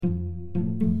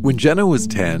When Jenna was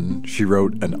 10, she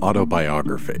wrote an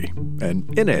autobiography,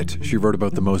 and in it, she wrote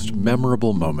about the most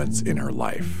memorable moments in her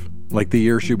life, like the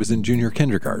year she was in junior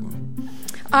kindergarten.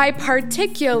 I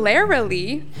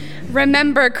particularly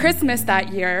remember Christmas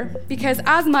that year because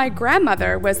as my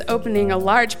grandmother was opening a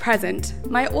large present,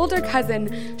 my older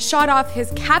cousin shot off his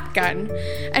cap gun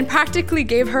and practically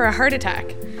gave her a heart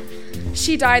attack.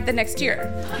 She died the next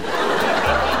year.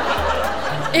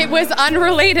 It was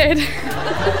unrelated.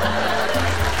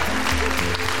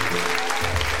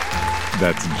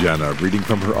 That's Jenna reading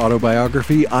from her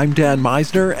autobiography. I'm Dan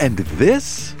Meisner, and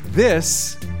this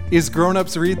is Grown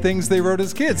Ups Read Things They Wrote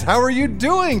as Kids. How are you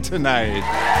doing tonight?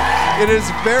 It is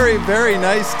very, very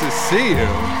nice to see you.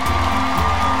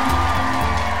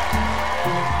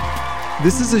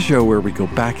 This is a show where we go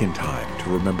back in time to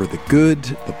remember the good,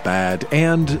 the bad,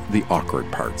 and the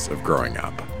awkward parts of growing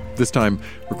up. This time,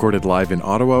 recorded live in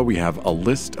Ottawa, we have a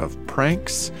list of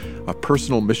pranks, a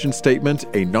personal mission statement,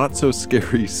 a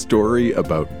not-so-scary story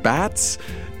about bats,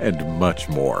 and much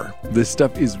more. This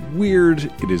stuff is weird,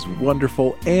 it is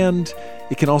wonderful, and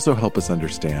it can also help us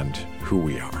understand who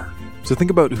we are. So think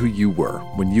about who you were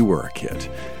when you were a kid,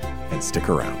 and stick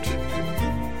around.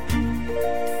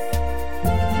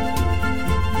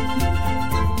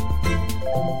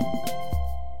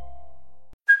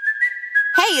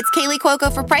 Hey, it's Kaylee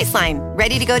Cuoco for Priceline.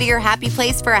 Ready to go to your happy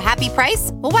place for a happy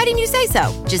price? Well, why didn't you say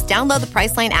so? Just download the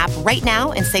Priceline app right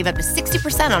now and save up to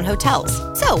 60% on hotels.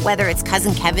 So whether it's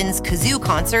Cousin Kevin's Kazoo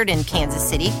Concert in Kansas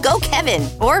City, go Kevin,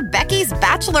 or Becky's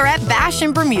Bachelorette Bash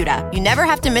in Bermuda, you never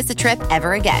have to miss a trip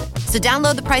ever again. So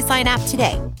download the Priceline app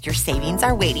today. Your savings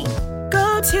are waiting.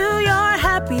 Go to your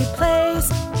happy place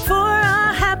for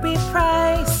a happy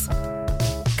price.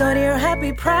 Go to your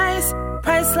happy price,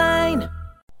 Priceline.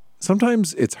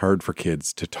 Sometimes it's hard for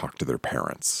kids to talk to their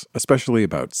parents, especially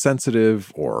about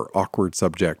sensitive or awkward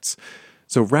subjects.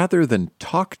 So rather than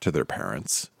talk to their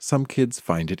parents, some kids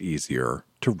find it easier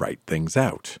to write things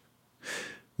out.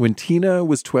 When Tina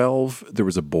was 12, there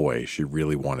was a boy she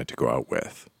really wanted to go out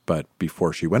with. But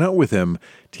before she went out with him,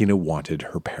 Tina wanted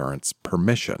her parents'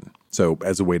 permission. So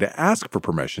as a way to ask for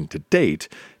permission to date,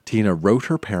 Tina wrote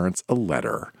her parents a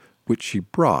letter, which she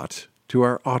brought to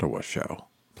our Ottawa show.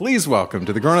 Please welcome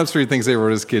to the Grown Ups Read Things They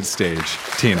Wrote as Kids stage,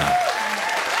 Tina.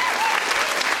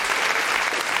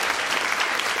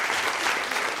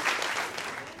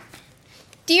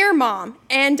 Dear Mom,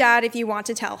 and Dad if you want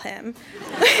to tell him.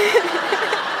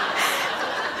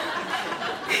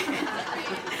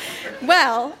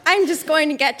 Well, I'm just going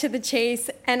to get to the chase,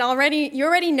 and you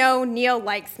already know Neil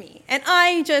likes me, and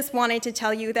I just wanted to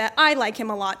tell you that I like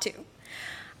him a lot too.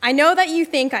 I know that you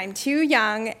think I'm too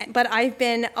young, but I've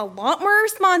been a lot more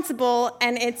responsible,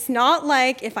 and it's not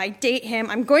like if I date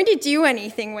him, I'm going to do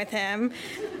anything with him.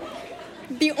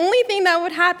 The only thing that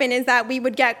would happen is that we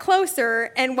would get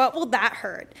closer, and what will that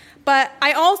hurt? But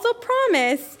I also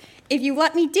promise, if you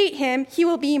let me date him, he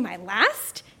will be my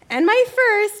last and my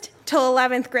first till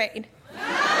 11th grade.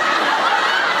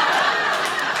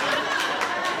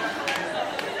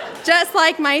 Just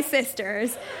like my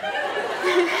sisters.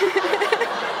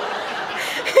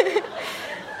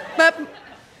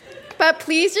 But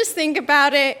please just think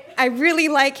about it. I really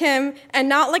like him, and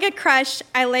not like a crush.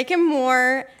 I like him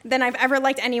more than I've ever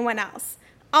liked anyone else.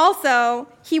 Also,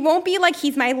 he won't be like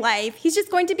he's my life. He's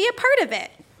just going to be a part of it.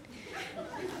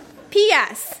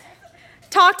 P.S.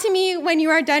 Talk to me when you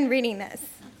are done reading this.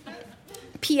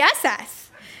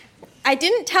 P.S.S. I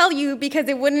didn't tell you because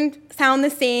it wouldn't sound the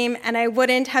same, and I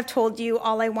wouldn't have told you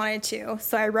all I wanted to,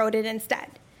 so I wrote it instead.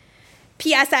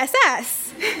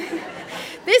 P.S.S.S.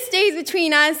 This stays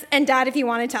between us and Dad if you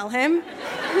want to tell him.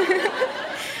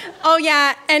 Oh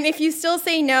yeah, and if you still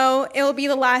say no, it will be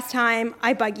the last time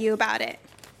I bug you about it.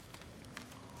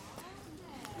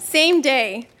 Same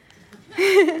day.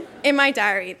 In my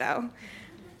diary, though.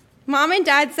 Mom and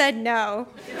Dad said no.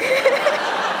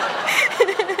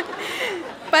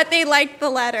 But they liked the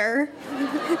letter.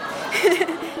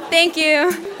 Thank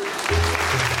you.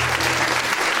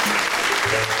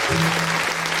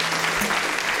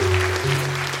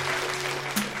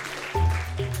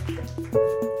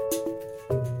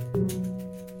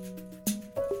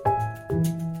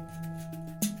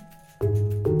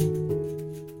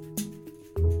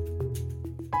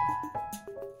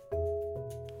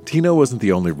 Tina wasn't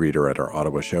the only reader at our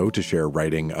Ottawa show to share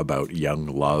writing about young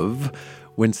love.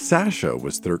 When Sasha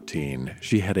was 13,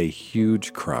 she had a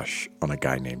huge crush on a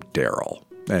guy named Daryl.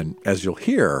 And as you'll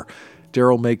hear,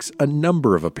 Daryl makes a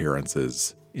number of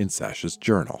appearances in Sasha's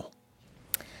journal.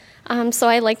 So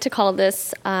I like to call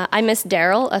this I Miss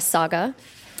Daryl, a saga.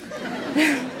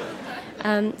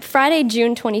 Friday,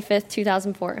 June 25th,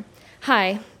 2004.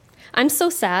 Hi. I'm so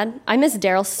sad. I miss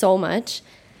Daryl so much.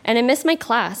 And I miss my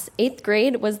class. 8th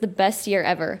grade was the best year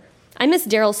ever. I miss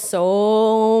Daryl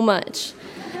so much.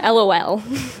 LOL.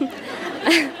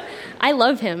 I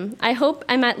love him. I hope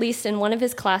I'm at least in one of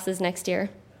his classes next year.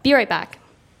 Be right back.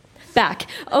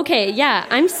 Okay, yeah,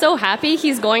 I'm so happy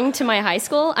he's going to my high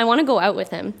school. I want to go out with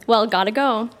him. Well, gotta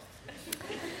go.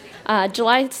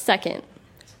 July 2nd.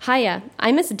 Hiya,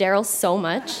 I miss Daryl so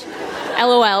much.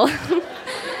 LOL.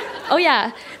 Oh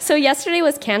yeah, so yesterday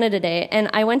was Canada Day, and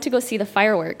I went to go see the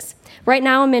fireworks. Right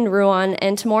now I'm in Rouen,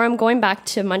 and tomorrow I'm going back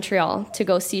to Montreal to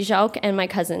go see Jacques and my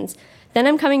cousins. Then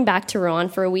I'm coming back to Rouen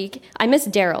for a week. I miss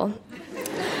Daryl.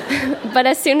 But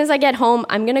as soon as I get home,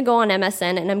 I'm going to go on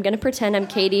MSN, and I'm going to pretend I'm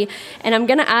Katie, and I'm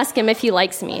going to ask him if he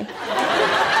likes me.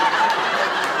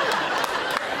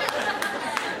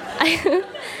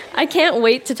 I can't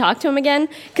wait to talk to him again,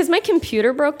 because my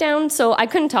computer broke down, so I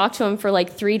couldn't talk to him for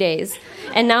like 3 days.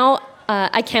 And now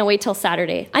I can't wait till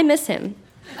Saturday. I miss him.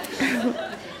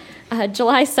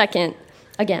 July 2nd,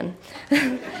 again.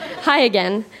 Hi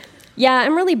again. Yeah,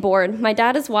 I'm really bored. My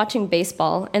dad is watching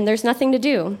baseball, and there's nothing to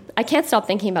do. I can't stop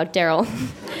thinking about Daryl.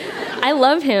 I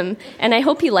love him, and I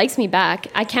hope he likes me back.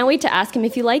 I can't wait to ask him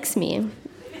if he likes me.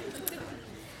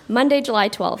 Monday, July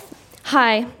 12th.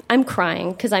 Hi, I'm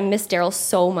crying because I miss Daryl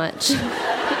so much.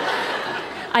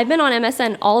 I've been on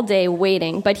MSN all day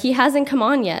waiting, but he hasn't come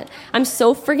on yet. I'm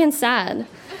so friggin' sad.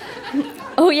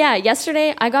 Oh yeah,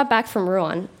 yesterday I got back from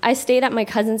Rouen. I stayed at my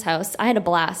cousin's house. I had a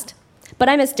blast. But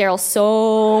I miss Daryl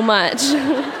so much.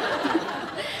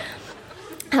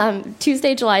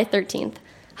 Tuesday, July 13th.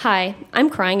 Hi, I'm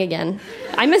crying again.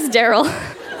 I miss Daryl.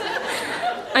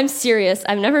 I'm serious.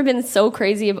 I've never been so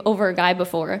crazy over a guy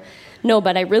before. No,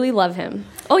 but I really love him.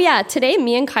 Oh yeah, today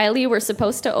me and Kylie were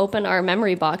supposed to open our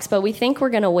memory box, but we think we're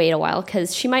going to wait a while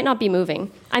because she might not be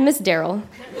moving. I miss Daryl.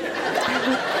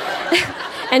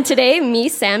 And today, me,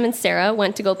 Sam, and Sarah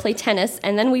went to go play tennis,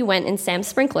 and then we went in Sam's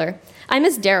sprinkler. I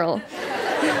miss Daryl.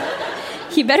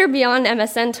 He better be on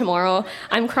MSN tomorrow.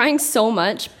 I'm crying so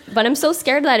much, but I'm so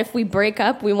scared that if we break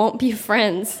up, we won't be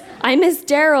friends. I miss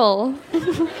Daryl.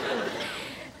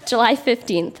 July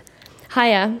 15th.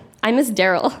 Hiya, I miss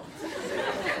Daryl.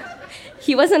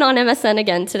 He wasn't on MSN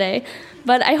again today,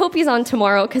 but I hope he's on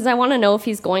tomorrow because I want to know if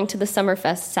he's going to the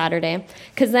Summerfest Saturday,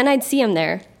 because then I'd see him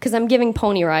there, because I'm giving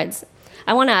pony rides.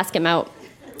 I want to ask him out.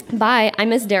 Bye, I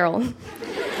miss Daryl.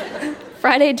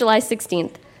 Friday, July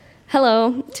 16th.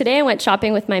 Hello. Today I went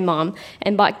shopping with my mom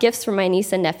and bought gifts for my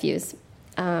niece and nephews.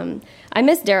 I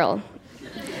miss Daryl.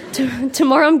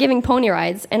 Tomorrow I'm giving pony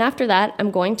rides, and after that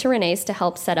I'm going to Renee's to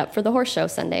help set up for the horse show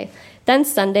Sunday. Then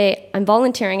Sunday I'm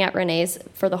volunteering at Renee's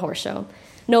for the horse show.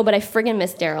 No, but I friggin'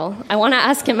 miss Daryl. I want to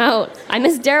ask him out. I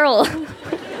miss Daryl.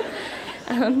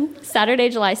 Saturday,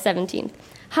 July 17th.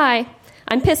 Hi.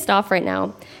 I'm pissed off right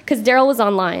now because Daryl was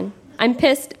online. I'm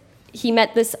pissed he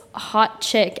met this hot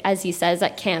chick, as he says,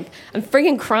 at camp. I'm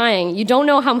friggin' crying. You don't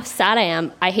know how sad I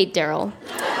am. I hate Daryl.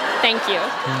 Thank you.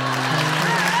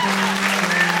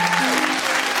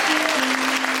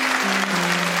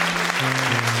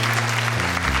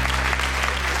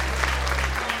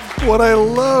 What I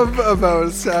love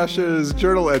about Sasha's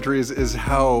journal entries is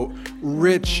how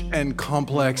rich and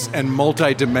complex and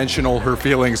multidimensional her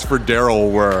feelings for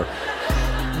Daryl were.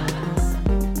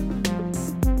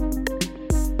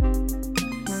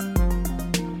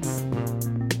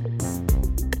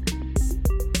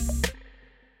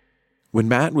 When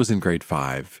Matt was in grade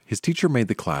 5, his teacher made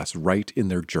the class write in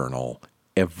their journal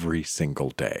every single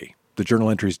day. The journal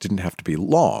entries didn't have to be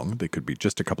long. They could be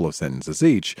just a couple of sentences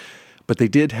each, but they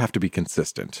did have to be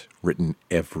consistent, written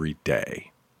every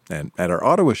day. And at our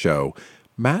Ottawa show,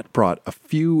 Matt brought a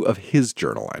few of his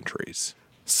journal entries.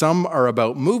 Some are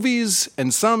about movies,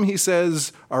 and some, he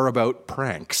says, are about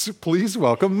pranks. Please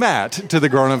welcome Matt to the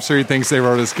Grown Ups Read Things They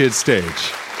Wrote as Kids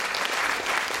stage.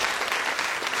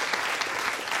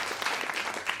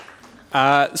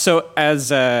 So as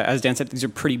Dan said, these are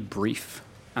pretty brief.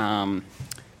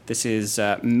 This is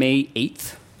May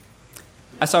 8th.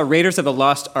 I saw Raiders of the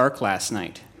Lost Ark last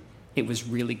night. It was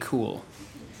really cool.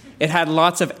 It had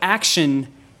lots of action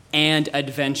and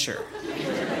adventure.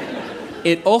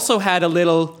 It also had a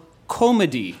little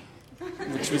comedy,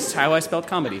 which was how I spelled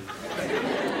comedy.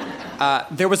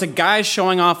 There was a guy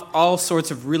showing off all sorts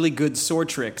of really good sword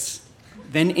tricks.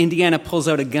 Then Indiana pulls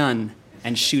out a gun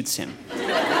and shoots him.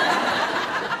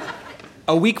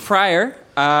 A week prior,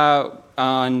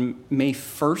 on May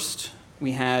 1st,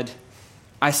 we had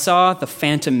I saw The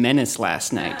Phantom Menace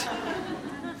last night.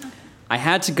 I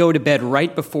had to go to bed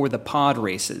right before the pod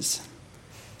races.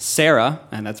 Sarah,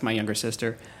 and that's my younger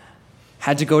sister,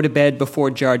 had to go to bed before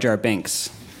Jar Jar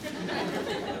Binks.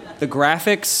 The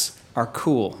graphics are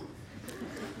cool.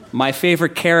 My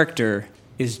favorite character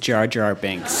is Jar Jar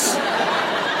Binks.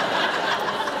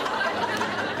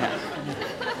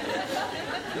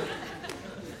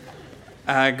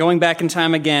 Going back in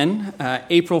time again,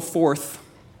 April 4th.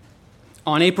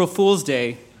 On April Fool's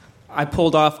Day, I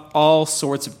pulled off all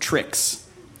sorts of tricks.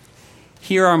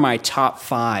 Here are my top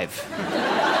 5.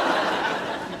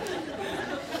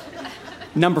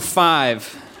 Number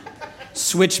 5,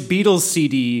 switch Beatles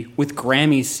CD with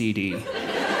Grammy CD.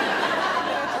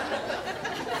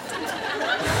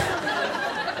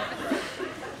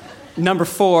 Number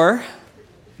 4,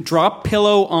 drop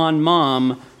pillow on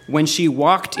mom when she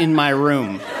walked in my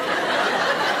room.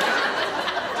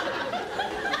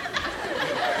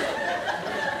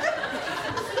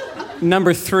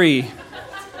 Number 3,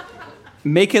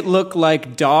 make it look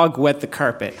like dog wet the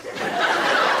carpet.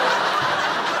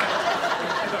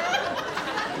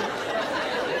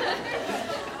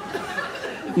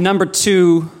 Number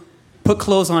 2, put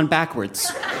clothes on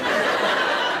backwards.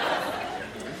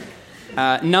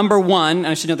 Number 1, and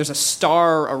I should know there's a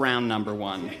star around number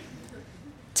 1.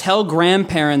 Tell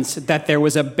grandparents that there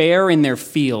was a bear in their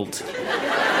field.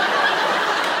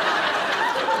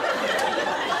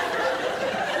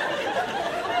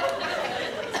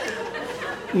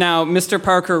 Now, Mr.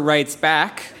 Parker writes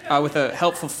back with a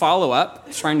helpful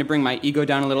follow-up, trying to bring my ego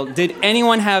down a little. Did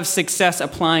anyone have success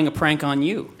applying a prank on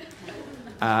you?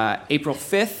 April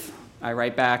 5th, I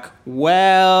write back,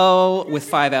 well, with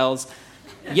 5 L's.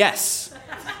 Yes,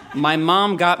 my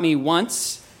mom got me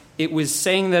once. It was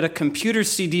saying that a computer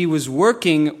CD was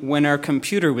working when our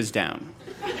computer was down.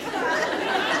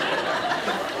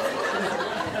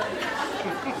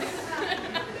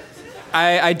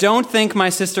 I don't think my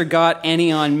sister got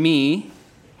any on me.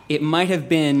 It might have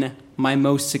been my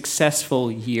most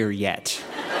successful year yet.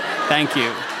 Thank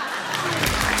you.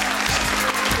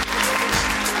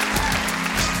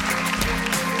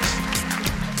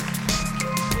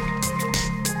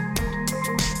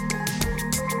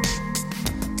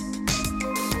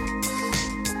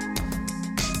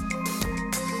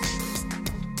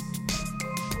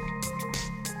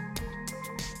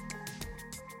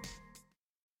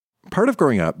 Part of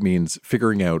growing up means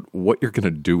figuring out what you're going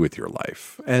to do with your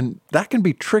life. And that can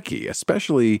be tricky,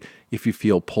 especially if you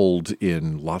feel pulled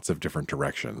in lots of different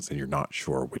directions and you're not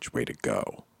sure which way to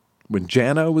go. When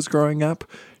Jana was growing up,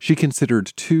 she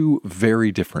considered 2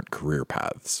 very different career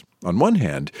paths. On one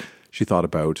hand, she thought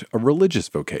about a religious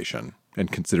vocation and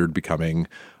considered becoming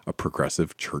a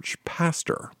progressive church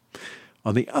pastor.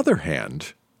 On the other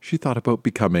hand, she thought about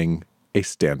becoming a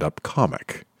stand-up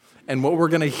comic. And what we're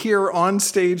going to hear on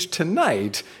stage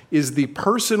tonight is the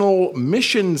personal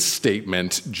mission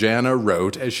statement Jana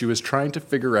wrote as she was trying to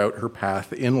figure out her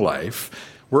path in life.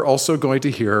 We're also going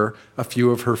to hear a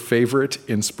few of her favorite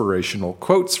inspirational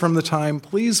quotes from the time.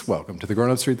 Please welcome to the Grown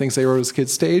Ups Read Things They Wrote as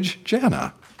Kids stage,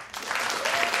 Jana.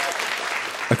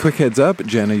 A quick heads up,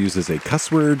 Jana uses a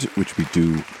cuss word, which we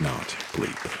do not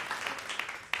bleep.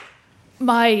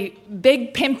 My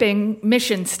big pimping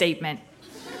mission statement.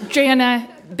 Jana,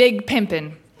 big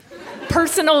pimpin'.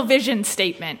 Personal vision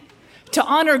statement. To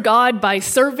honor God by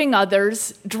serving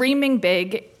others, dreaming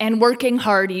big, and working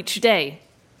hard each day.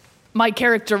 My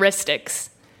characteristics.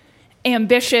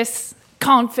 Ambitious,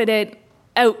 confident,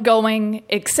 outgoing,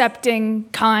 accepting,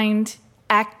 kind,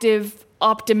 active,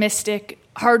 optimistic,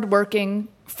 hardworking,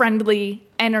 friendly,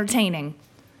 entertaining.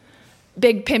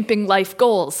 Big pimping life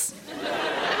goals.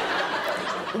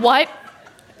 What?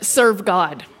 Serve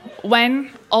God.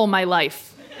 When? All my life.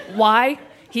 Why?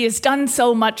 He has done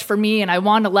so much for me, and I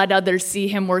want to let others see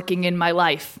him working in my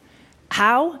life.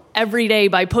 How? Every day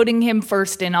by putting him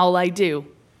first in all I do.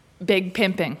 Big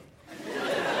pimping.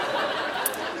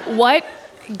 What?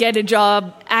 Get a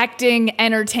job acting,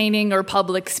 entertaining, or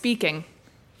public speaking.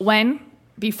 When?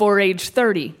 Before age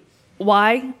 30.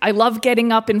 Why? I love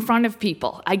getting up in front of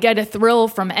people. I get a thrill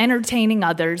from entertaining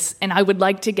others, and I would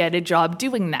like to get a job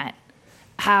doing that.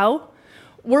 How?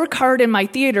 Work hard in my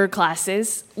theater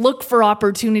classes, look for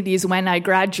opportunities when I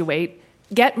graduate,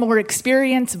 get more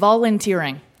experience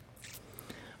volunteering.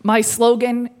 My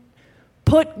slogan,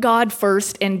 put God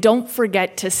first and don't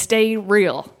forget to stay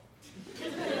real.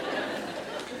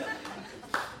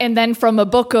 And then from a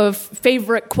book of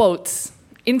favorite quotes,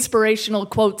 inspirational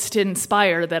quotes to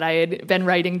inspire that I had been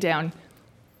writing down.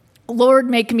 Lord,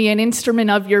 make me an instrument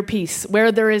of your peace.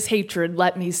 Where there is hatred,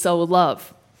 let me sow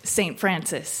love. St.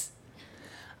 Francis.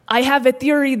 I have a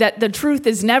theory that the truth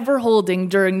is never holding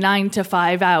during 9 to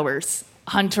 5 hours.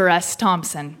 Hunter S.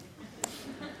 Thompson.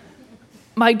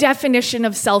 My definition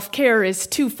of self-care is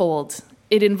twofold.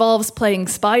 It involves playing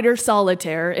spider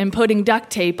solitaire and putting duct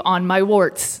tape on my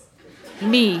warts.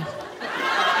 Me.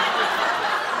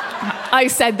 I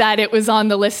said that. It was on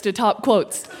the list of top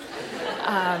quotes.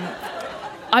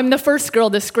 I'm the first girl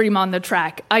to scream on the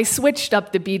track. I switched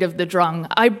up the beat of the drum.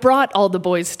 I brought all the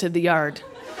boys to the yard.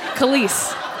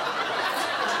 Khalees.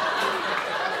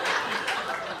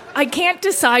 I can't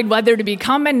decide whether to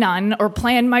become a nun or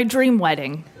plan my dream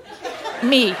wedding.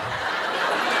 Me.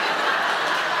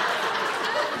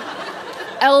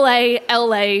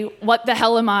 LA, what the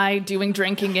hell am I doing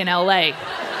drinking in LA?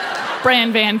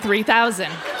 Brand Van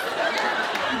 3000.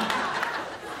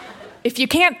 If you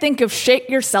can't think of shit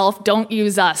yourself, don't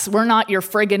use us. We're not your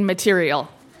friggin' material.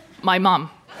 My mom.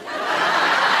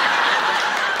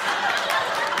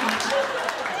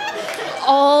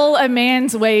 All a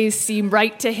man's ways seem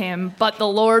right to him, but the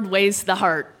Lord weighs the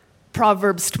heart.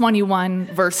 Proverbs 21,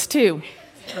 verse 2.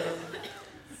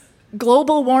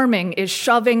 Global warming is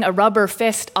shoving a rubber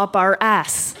fist up our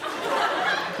ass.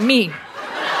 Me.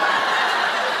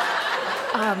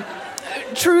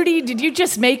 Trudy, did you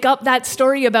just make up that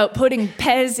story about putting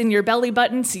Pez in your belly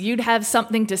button so you'd have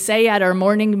something to say at our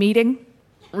morning meeting?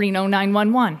 Reno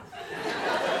 911.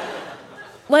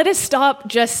 Let us stop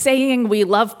just saying we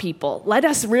love people. Let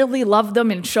us really love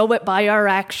them and show it by our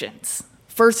actions.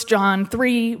 1 John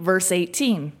 3, verse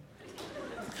 18.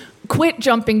 Quit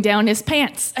jumping down his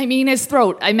pants. I mean his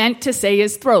throat. I meant to say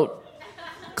his throat.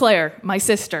 Claire, my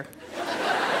sister.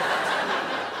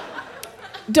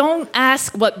 Don't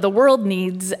ask what the world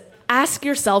needs. Ask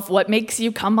yourself what makes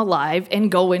you come alive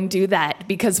and go and do that.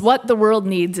 Because what the world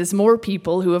needs is more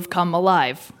people who have come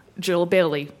alive. Jill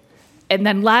Bailey. And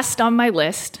then last on my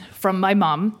list, from my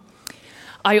mom,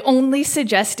 I only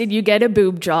suggested you get a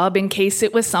boob job in case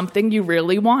it was something you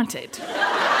really wanted.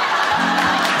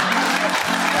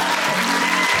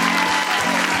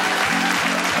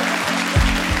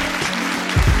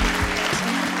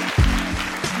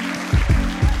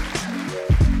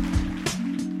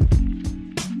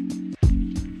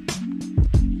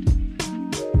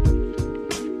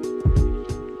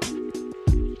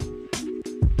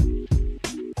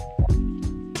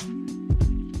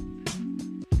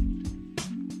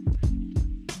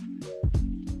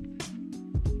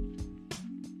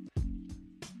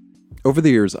 Over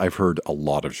the years, I've heard a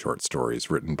lot of short stories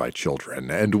written by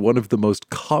children, and one of the most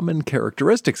common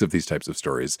characteristics of these types of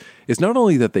stories is not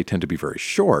only that they tend to be very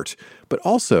short, but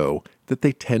also that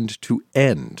they tend to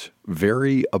end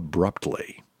very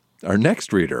abruptly. Our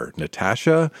next reader,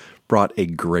 Natasha, brought a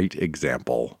great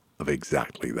example of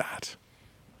exactly that.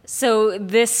 So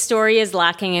this story is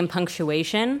lacking in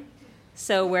punctuation,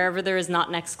 so wherever there is not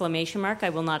an exclamation mark, I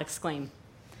will not exclaim.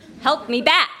 Help me,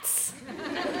 bats!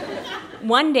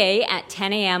 One day at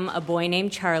 10 a.m., a boy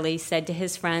named Charlie said to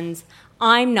his friends,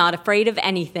 "I'm not afraid of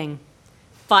anything."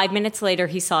 5 minutes later,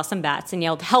 he saw some bats and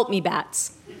yelled, "Help me,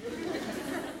 bats."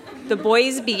 The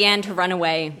boys began to run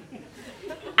away.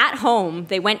 At home,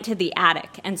 they went to the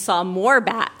attic and saw more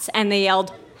bats, and they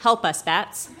yelled, "Help us,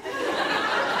 bats."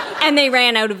 And they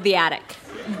ran out of the attic.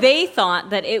 They thought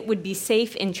that it would be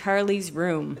safe in Charlie's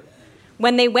room.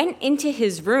 When they went into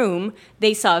his room,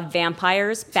 they saw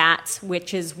vampires, bats,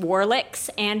 witches,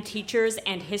 warlocks, and teachers,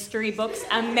 and history books,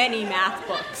 and many math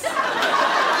books.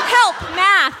 "Help,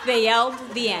 math!" they yelled.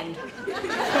 The end.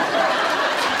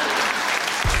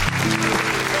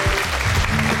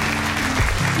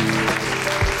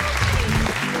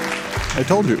 I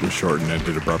told you it was short and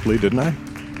ended abruptly, didn't I?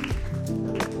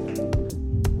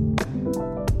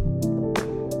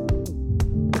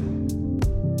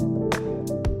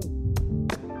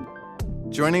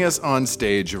 Joining us on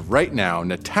stage right now,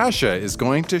 Natasha is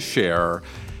going to share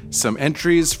some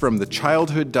entries from the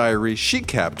childhood diary she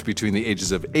kept between the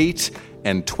ages of 8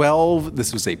 and 12.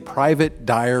 This was a private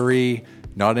diary,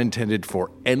 not intended for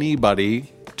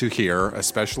anybody to hear,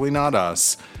 especially not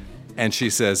us. And she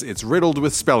says it's riddled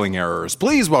with spelling errors.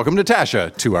 Please welcome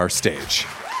Natasha to our stage.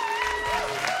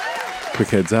 Quick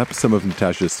heads up, some of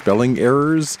Natasha's spelling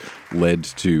errors led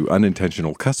to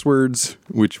unintentional cuss words,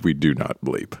 which we do not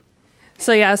bleep.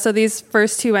 So these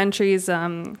first two entries,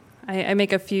 I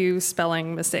make a few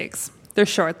spelling mistakes. They're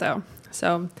short, though.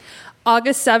 So,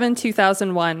 August 7,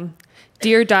 2001.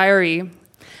 Dear Diary,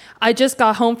 I just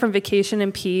got home from vacation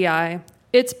in PEI.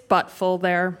 It's buttful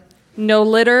there. No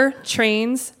litter,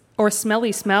 trains, or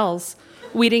smelly smells.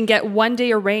 We didn't get one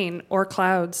day of rain or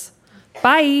clouds.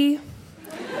 Bye.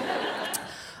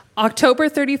 October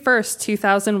 31st,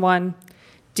 2001.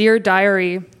 Dear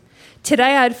Diary,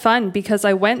 today I had fun because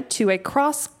I went to a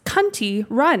cross-country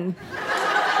run.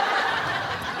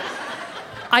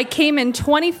 I came in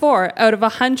 24 out of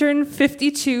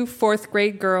 152 fourth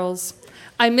grade girls.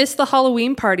 I missed the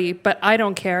Halloween party, but I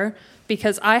don't care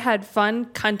because I had fun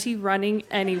cunty running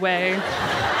anyway.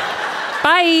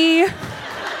 Bye.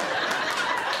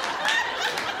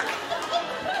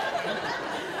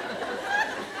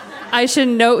 I should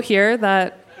note here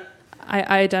that I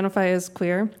identify as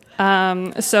queer,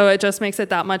 so it just makes it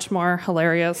that much more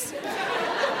hilarious.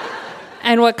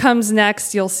 And what comes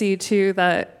next, you'll see too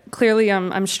that clearly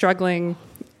I'm struggling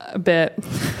a bit.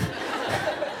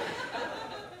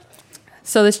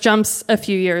 So this jumps a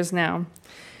few years now.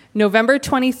 November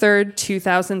 23rd,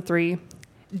 2003.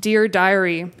 Dear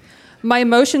Diary, my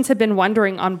emotions have been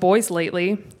wandering on boys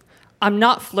lately. I'm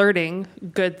not flirting,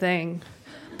 good thing,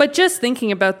 but just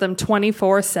thinking about them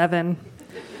 24/7.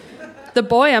 The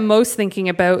boy I'm most thinking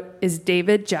about is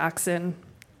David Jackson.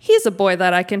 He's a boy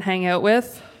that I can hang out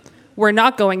with. We're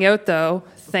not going out though,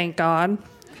 thank God.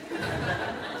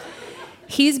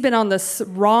 He's been on the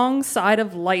wrong side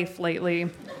of life lately.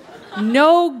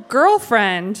 No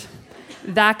girlfriend.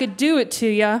 That could do it to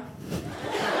ya.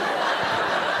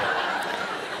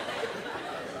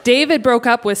 David broke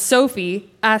up with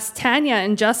Sophie, asked Tanya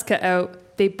and Jessica out.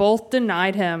 They both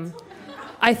denied him.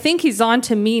 I think he's on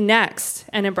to me next.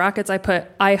 And in brackets I put,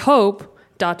 I hope, ...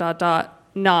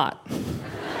 not.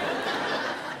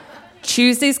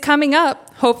 Tuesday's coming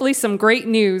up. Hopefully some great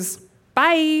news.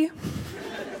 Bye.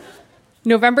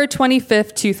 November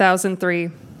 25th, 2003.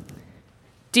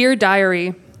 Dear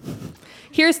Diary,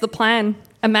 here's the plan.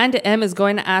 Amanda M. is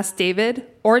going to ask David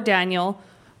or Daniel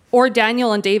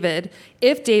and David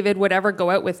if David would ever go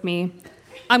out with me.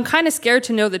 I'm kind of scared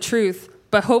to know the truth,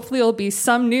 but hopefully it'll be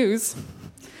some news.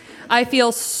 I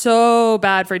feel so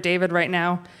bad for David right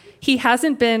now. He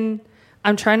hasn't been,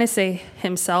 I'm trying to say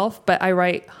himself, but I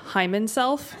write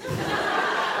Hymanself.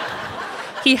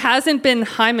 He hasn't been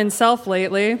Hymanself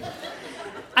lately.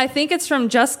 I think it's from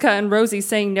Jessica and Rosie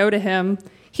saying no to him.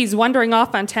 He's wandering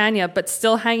off on Tanya, but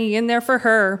still hanging in there for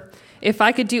her. If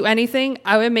I could do anything,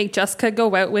 I would make Jessica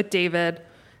go out with David,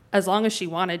 as long as she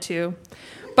wanted to.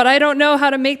 But I don't know how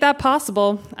to make that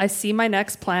possible. I see my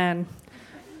next plan.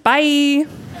 Bye.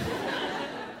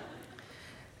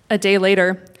 A day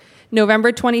later,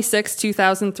 November 26,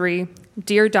 2003.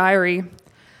 Dear Diary,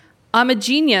 I'm a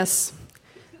genius.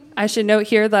 I should note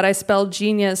here that I spelled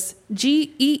genius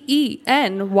Geenyus.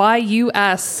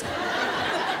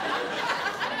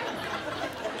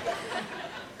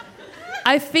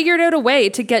 I figured out a way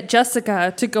to get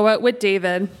Jessica to go out with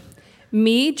David.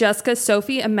 Me, Jessica,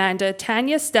 Sophie, Amanda,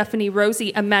 Tanya, Stephanie,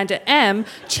 Rosie, Amanda M,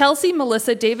 Chelsea,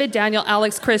 Melissa, David, Daniel,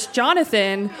 Alex, Chris,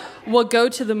 Jonathan will go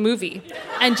to the movie.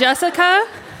 And Jessica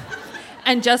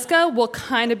will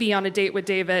kind of be on a date with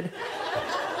David.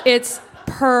 It's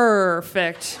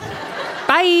perfect.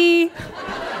 Bye.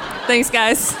 Thanks,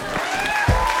 guys.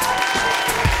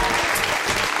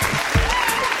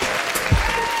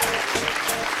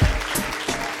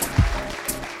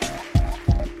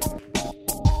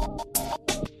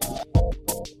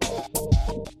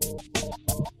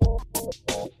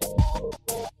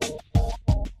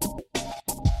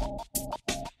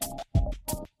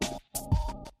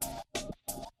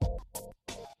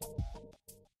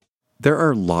 There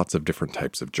are lots of different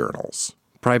types of journals.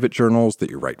 Private journals that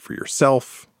you write for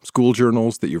yourself, school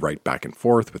journals that you write back and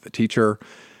forth with a teacher.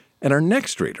 And our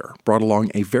next reader brought along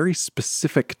a very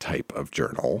specific type of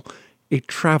journal, a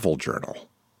travel journal.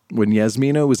 When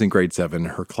Yasmina was in grade 7,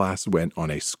 her class went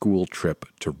on a school trip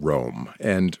to Rome,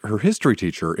 and her history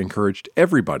teacher encouraged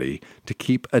everybody to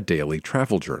keep a daily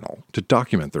travel journal to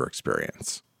document their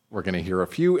experience. We're going to hear a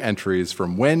few entries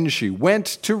from when she went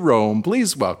to Rome.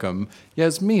 Please welcome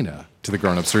Yasmina to the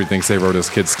Grown Ups Read Things They Wrote as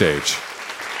Kids stage.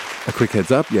 A quick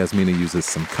heads up, Yasmina uses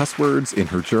some cuss words in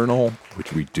her journal,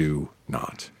 which we do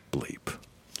not bleep.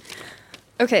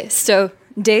 Okay, so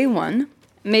day 1,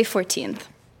 May 14th.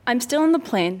 I'm still on the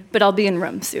plane, but I'll be in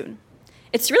Rome soon.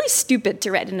 It's really stupid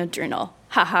to write in a journal.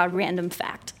 Haha, random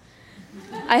fact.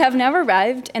 I have now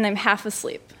arrived, and I'm half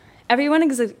asleep. Everyone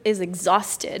is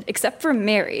exhausted, except for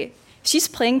Mary. She's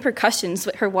playing percussions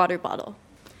with her water bottle.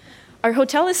 Our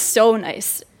hotel is so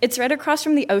nice. It's right across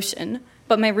from the ocean,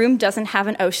 but my room doesn't have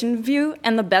an ocean view,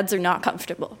 and the beds are not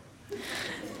comfortable.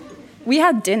 We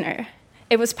had dinner.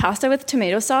 It was pasta with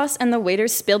tomato sauce, and the waiter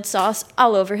spilled sauce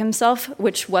all over himself,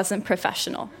 which wasn't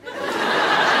professional.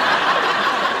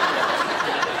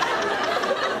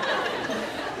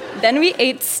 Then we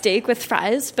ate steak with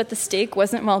fries, but the steak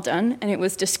wasn't well done, and it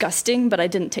was disgusting, but I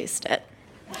didn't taste it.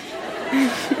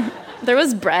 There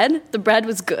was bread. The bread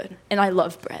was good, and I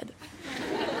love bread.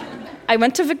 I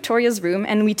went to Victoria's room,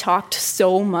 and we talked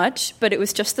so much, but it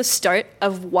was just the start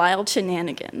of wild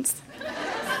shenanigans.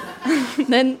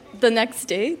 Then the next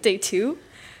day, day 2,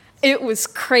 it was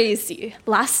crazy.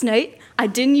 Last night, I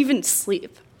didn't even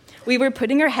sleep. We were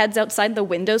putting our heads outside the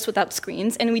windows without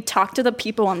screens, and we talked to the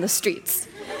people on the streets.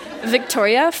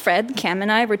 Victoria, Fred, Cam,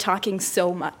 and I were talking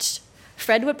so much.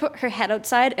 Fred would put her head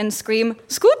outside and scream,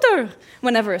 "Scooter!"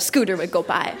 whenever a scooter would go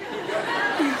by.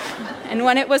 And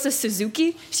when it was a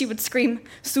Suzuki, she would scream,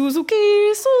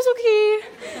 "Suzuki, Suzuki."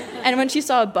 And when she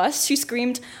saw a bus, she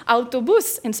screamed,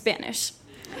 "Autobus" in Spanish.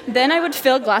 Then I would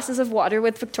fill glasses of water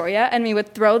with Victoria, and we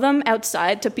would throw them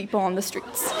outside to people on the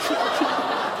streets.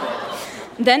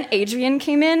 Then Adrian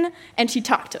came in, and she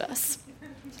talked to us.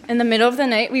 In the middle of the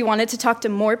night, we wanted to talk to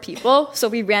more people, so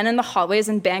we ran in the hallways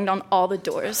and banged on all the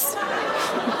doors.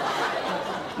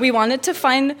 We wanted to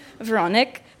find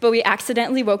Veronique, but we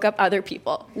accidentally woke up other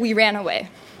people. We ran away.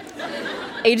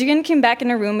 Adrian came back in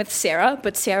her room with Sarah,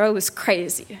 but Sarah was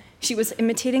crazy. She was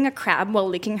imitating a crab while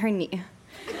licking her knee.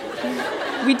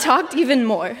 We talked even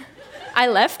more. I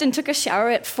left and took a shower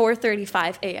at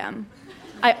 4:35 a.m.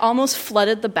 I almost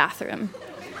flooded the bathroom.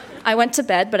 I went to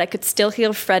bed, but I could still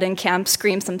hear Fred and Cam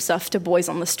scream some stuff to boys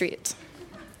on the street.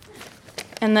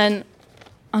 And then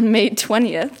on May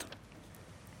 20th,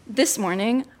 this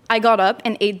morning, I got up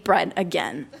and ate bread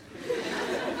again.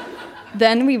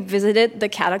 Then we visited the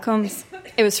catacombs.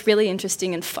 It was really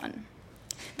interesting and fun.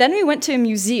 Then we went to a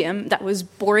museum that was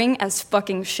boring as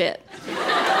fucking shit.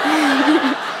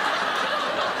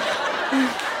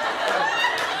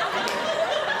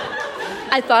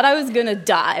 I thought I was gonna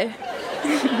die.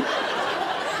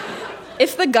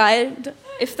 If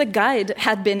the guide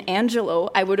had been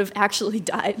Angelo, I would have actually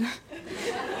died.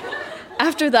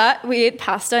 After that, we ate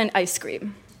pasta and ice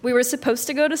cream. We were supposed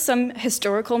to go to some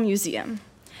historical museum.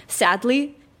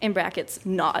 Sadly, in brackets,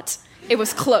 not. It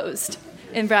was closed.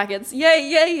 In brackets, yay,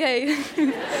 yay, yay.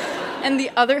 And the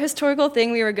other historical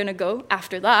thing we were gonna go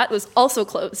after that was also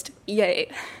closed. Yay.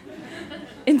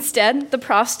 Instead, the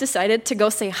profs decided to go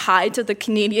say hi to the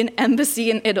Canadian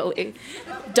embassy in Italy.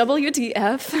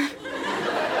 WTF.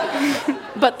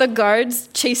 But the guards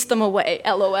chased them away,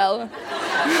 LOL.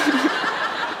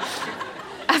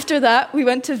 After that, we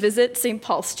went to visit St.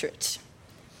 Paul's Church.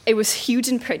 It was huge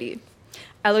and pretty.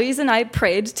 Eloise and I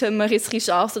prayed to Maurice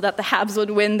Richard so that the Habs would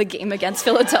win the game against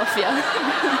Philadelphia.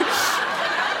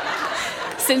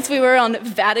 Since we were on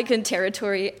Vatican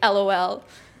territory, LOL.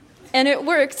 And it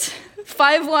worked.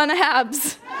 5-1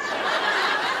 Habs.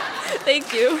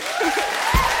 Thank you.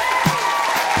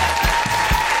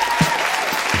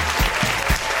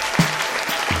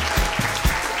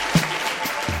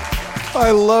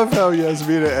 I love how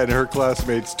Yasmina and her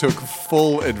classmates took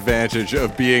full advantage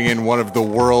of being in one of the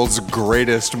world's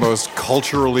greatest, most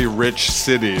culturally rich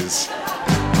cities.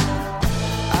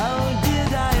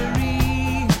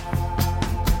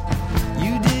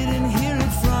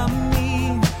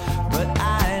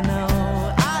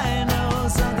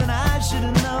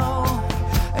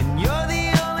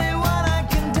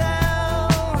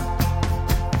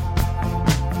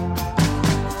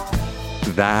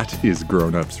 That is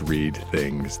Grown-Ups Read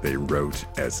Things They Wrote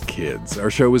as Kids.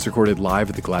 Our show was recorded live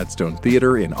at the Gladstone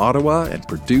Theatre in Ottawa and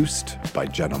produced by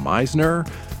Jenna Meisner.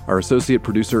 Our associate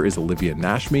producer is Olivia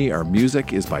Nashmi. Our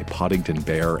music is by Poddington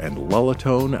Bear and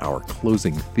Lullatone. Our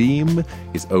closing theme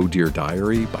is Oh Dear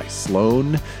Diary by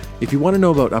Sloan. If you want to know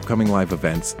about upcoming live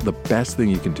events, the best thing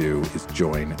you can do is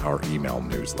join our email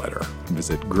newsletter.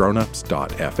 Visit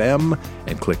grownups.fm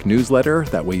and click newsletter.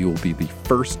 That way you will be the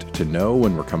first to know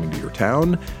when we're coming to your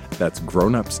town. That's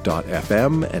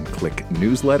grownups.fm and click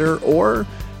newsletter, or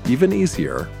even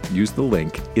easier, use the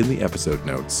link in the episode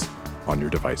notes on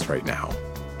your device right now.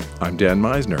 I'm Dan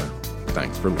Meisner.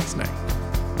 Thanks for listening.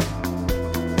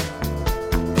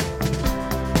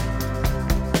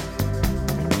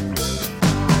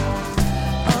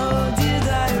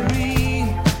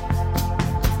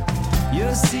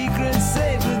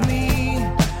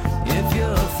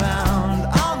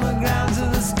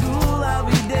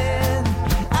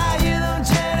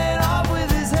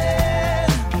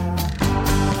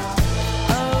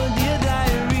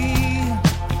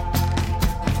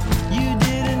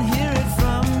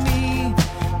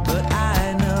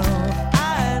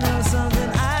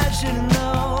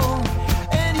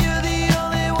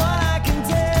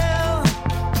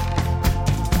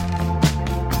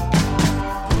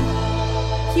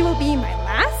 He will be my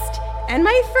last and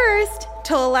my first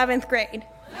till 11th grade.